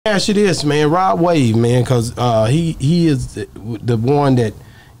Ask you this, man, Rod Wave, man, because he is the one that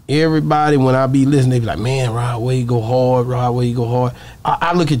everybody, when I be listening, they be like, man, Rod Wave go hard, Rod Wave go hard.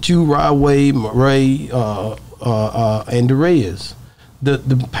 I look at you, Rod Wave, Morray, and Derez.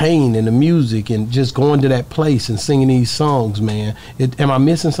 The pain and the music and just going to that place and singing these songs, man. Am I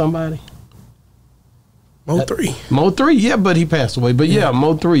missing somebody? Mo3. Mo3, yeah, but he passed away. But yeah,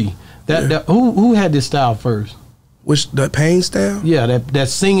 Mo3. Who had this style first? Which, the pain style? Yeah, that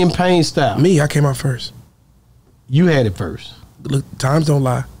singing pain style. Me, I came out first. You had it first. Look, times don't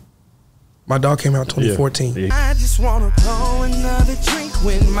lie. My dog came out in 2014. Yeah. I just wanna pour another drink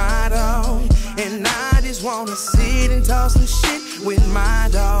with my dog, and I just wanna sit and talk some shit with my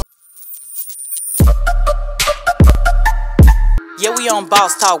dog. Yeah, we on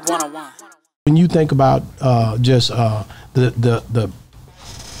Boss Talk 101. When you think about are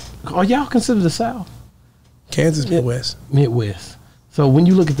y'all consider the South? Kansas, Midwest. Midwest. So when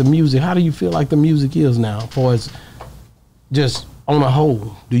you look at the music, how do you feel like the music is now, as far as just on a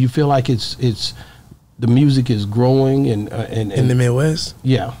whole? Do you feel like it's the music is growing and in the Midwest?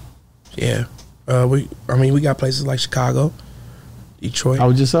 Yeah. Yeah. We got places like Chicago, Detroit. I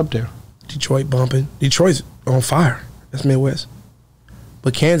was just up there. Detroit bumping. Detroit's on fire. That's Midwest.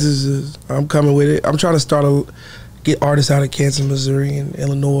 But Kansas is, I'm coming with it. I'm trying to get artists out of Kansas, Missouri, and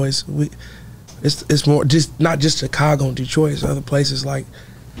Illinois. It's more just not just Chicago and Detroit. It's other places like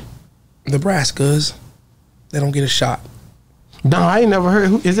Nebraska's. They don't get a shot. No, I ain't never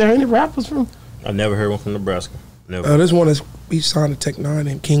heard. Is there any rappers from? I never heard one from Nebraska. Never. There's one that's he signed to Tech Nine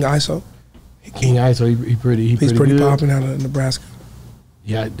named King ISO. King ISO, he's pretty popping out of Nebraska.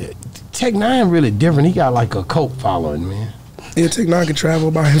 Yeah, Tech Nine really different. He got like a cult following, man. Yeah, Tech Nine can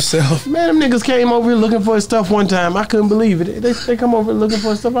travel by himself. Man, them niggas came over here looking for his stuff one time. I couldn't believe it. They come over looking for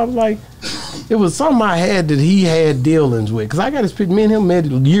his stuff. I was like, it was something I had that he had dealings with. Because I got his picture. Me and him met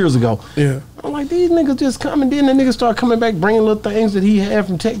years ago. Yeah. I'm like, these niggas just come, and then the niggas start coming back bringing little things that he had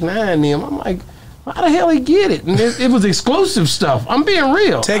from Tech Nine and them. I'm like, how the hell he get it? And it was exclusive stuff. I'm being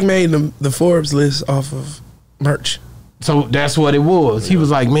real. Tech made the Forbes list off of merch. So that's what it was. He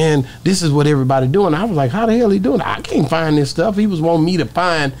was like, man, this is what everybody doing. I was like, how the hell he doing it? I can't find this stuff. He was wanting me to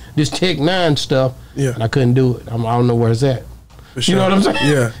find this Tech Nine stuff. Yeah. And I couldn't do it. I don't know where it's at. For sure. You know what I'm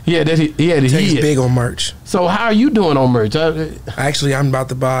saying? Yeah. Yeah, he had it. Tech's big on merch. So how are you doing on merch? Actually, I'm about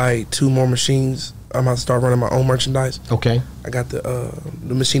to buy 2 more machines. I'm about to start running my own merchandise. Okay. I got the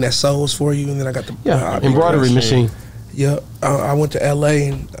machine that sews for you, and then I got the embroidery machine. Yeah. I went to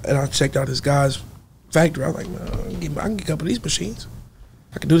LA and I checked out this guy's factory. I was like, man, I can get a couple of these machines.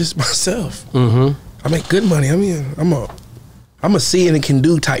 I can do this myself. I make good money. I mean, I'm a see and can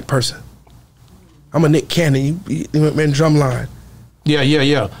do type person. I'm a Nick Cannon. You man, drumline.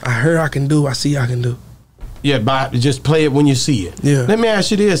 Yeah. I heard I can do. I see I can do. Yeah, but just play it when you see it. Yeah. Let me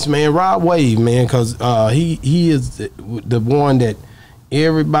ask you this, man. Rod Wave, man, because he is the one that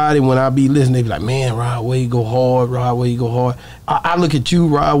everybody, when I be listening, they be like, man, Rod Wave go hard, Rod Wave go hard. I look at you,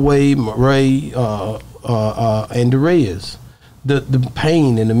 Rod Wave, Morray, and Derez. The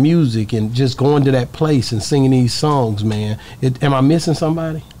pain and the music and just going to that place and singing these songs, man. Am I missing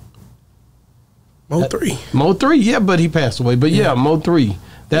somebody? Mo3. Mo3, yeah, but he passed away. But yeah, Mo3.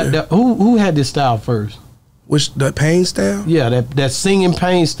 Who had this style first? Which, the pain style? Yeah, that singing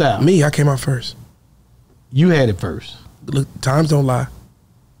pain style. Me, I came out first. You had it first. Look, times don't lie.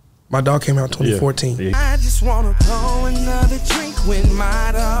 My dog came out in 2014. Yeah. I just wanna pour another drink with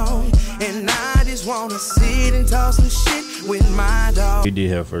my dog, and I just wanna sit and talk some shit with my dog. He did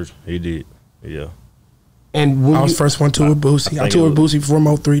have first. He did. Yeah. And I was first one to with Boosie. I toured with Boosie before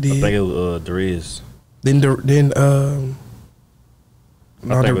Mo3 did. I think it was Derez. Then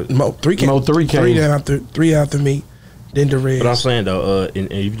Mo3 came. Mo3 came. Three after me. Then Derez. But I'm saying though,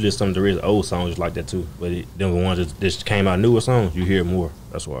 and if you listen to some Derez old songs like that too, but them the ones that came out newer songs, you hear more.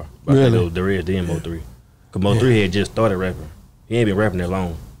 That's why. But I think it was Derez then Mo3. Cause Mo3 had just started rapping. He ain't been rapping that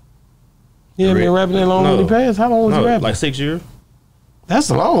long. He ain't been rapping that long when he passed? How long was he rapping? Like 6 years. That's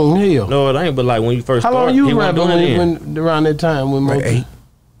long, hell. No, it ain't. But like when you first started, how long you rapping when around that time when like Mo3? 8.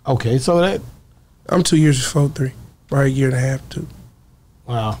 Okay, so that I'm 2 years before 3, probably a year and a half, 2.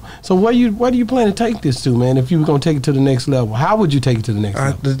 Wow. So where do you plan to take this to, man? If you were gonna take it to the next level, how would you take it to the next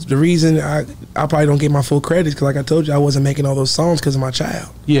level? The reason I probably don't get my full credit because, like I told you, I wasn't making all those songs because of my child.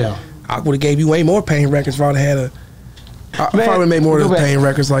 Yeah. I would have gave you way more pain records if I'd had I probably made more of those pain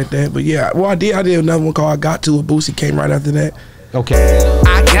records like that. But yeah, well, I did another one called I Got To. A Boosie came right after that. Okay.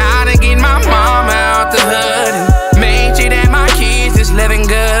 I gotta get my mom out the hood and make sure that my kids is living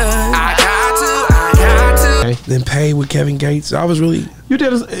good. I got to. Okay. Then Pay with Kevin Gates. I was really. You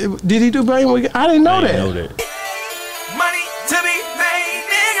did he do Pay with? I didn't know that. Money to be made,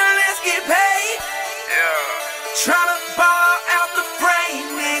 nigga.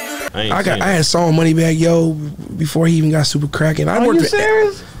 I had Song Moneybag Yo before he even got super cracking. Are you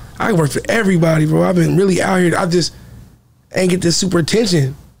serious? I worked for everybody, bro. I've been really out here. I just ain't get this super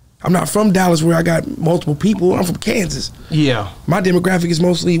attention. I'm not from Dallas where I got multiple people. I'm from Kansas. Yeah. My demographic is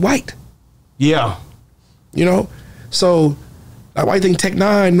mostly white. Yeah. You know? So I white think Tech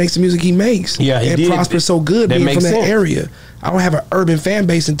Nine makes the music he makes. Yeah, and prospers so good being from that area. I don't have an urban fan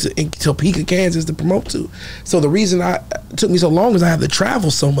base in Topeka, Kansas to promote to. So the reason it took me so long is I have to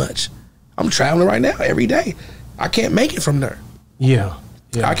travel so much. I'm traveling right now every day. I can't make it from there. Yeah.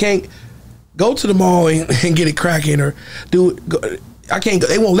 I can't go to the mall and get it cracking or I can't.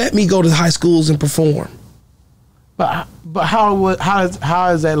 They won't let me go to high schools and perform. But how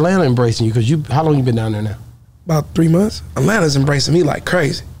is Atlanta embracing you? Because how long you been down there now? About 3 months. Atlanta's embracing me like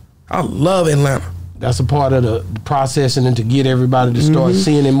crazy. I love Atlanta. That's a part of the processing and to get everybody to start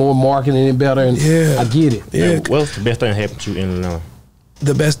seeing it more, marketing it better. And I get it. Yeah. What's the best thing that happened to you in Atlanta?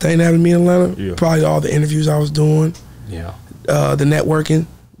 The best thing that happened to me in Atlanta? Probably all the interviews I was doing. Yeah. The networking.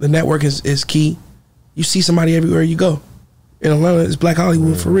 The network is key. You see somebody everywhere you go. In Atlanta, it's Black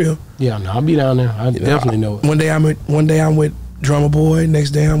Hollywood for real. Yeah, no, I'll be down there. I definitely know it. One day I'm with Drummer Boy. Next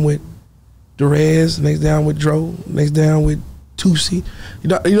day I'm with Derez. Next day I'm with Dro. Next day I'm with Tusi. You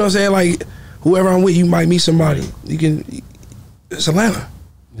know what I'm saying? Like whoever I'm with, you might meet somebody. It's Atlanta.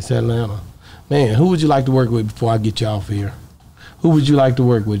 It's Atlanta. Man, who would you like to work with before I get you off here? Who would you like to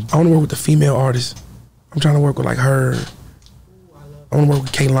work with? I want to work with the female artist. I'm trying to work with like her. I want to work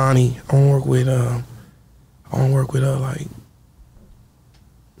with Kaylani. I want to work with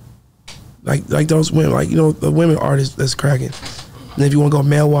like those women, like the women artists that's cracking. And if you want to go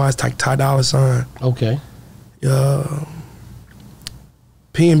male wise, like Ty Dolla $ign. Okay.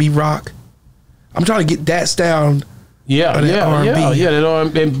 P&B Rock. I'm trying to get that style. Yeah.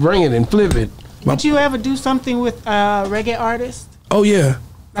 And bring it and flip it. Would you ever do something with reggae artists? Oh yeah.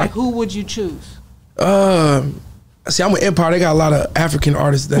 Like who would you choose? See, I'm with Empire. They got a lot of African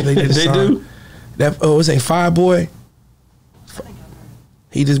artists that they did. They do. That what's name? Fireboy.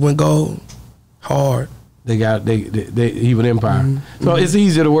 He just went gold hard. He with Empire. So it's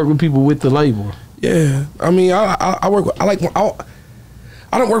easier to work with people with the label. Yeah, I mean, I work with, I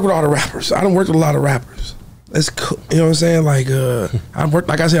don't work with all the rappers. I don't work with a lot of rappers. That's cool. You know what I'm saying? Like I work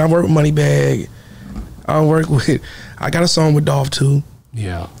with Moneybag. I got a song with Dolph too.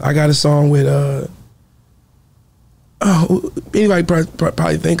 Yeah. I got a song with anybody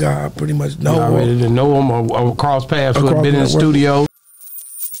probably think I pretty much know. I already didn't know him or cross paths with been in the studio.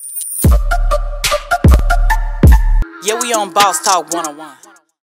 Yeah, we on Boss Talk 101.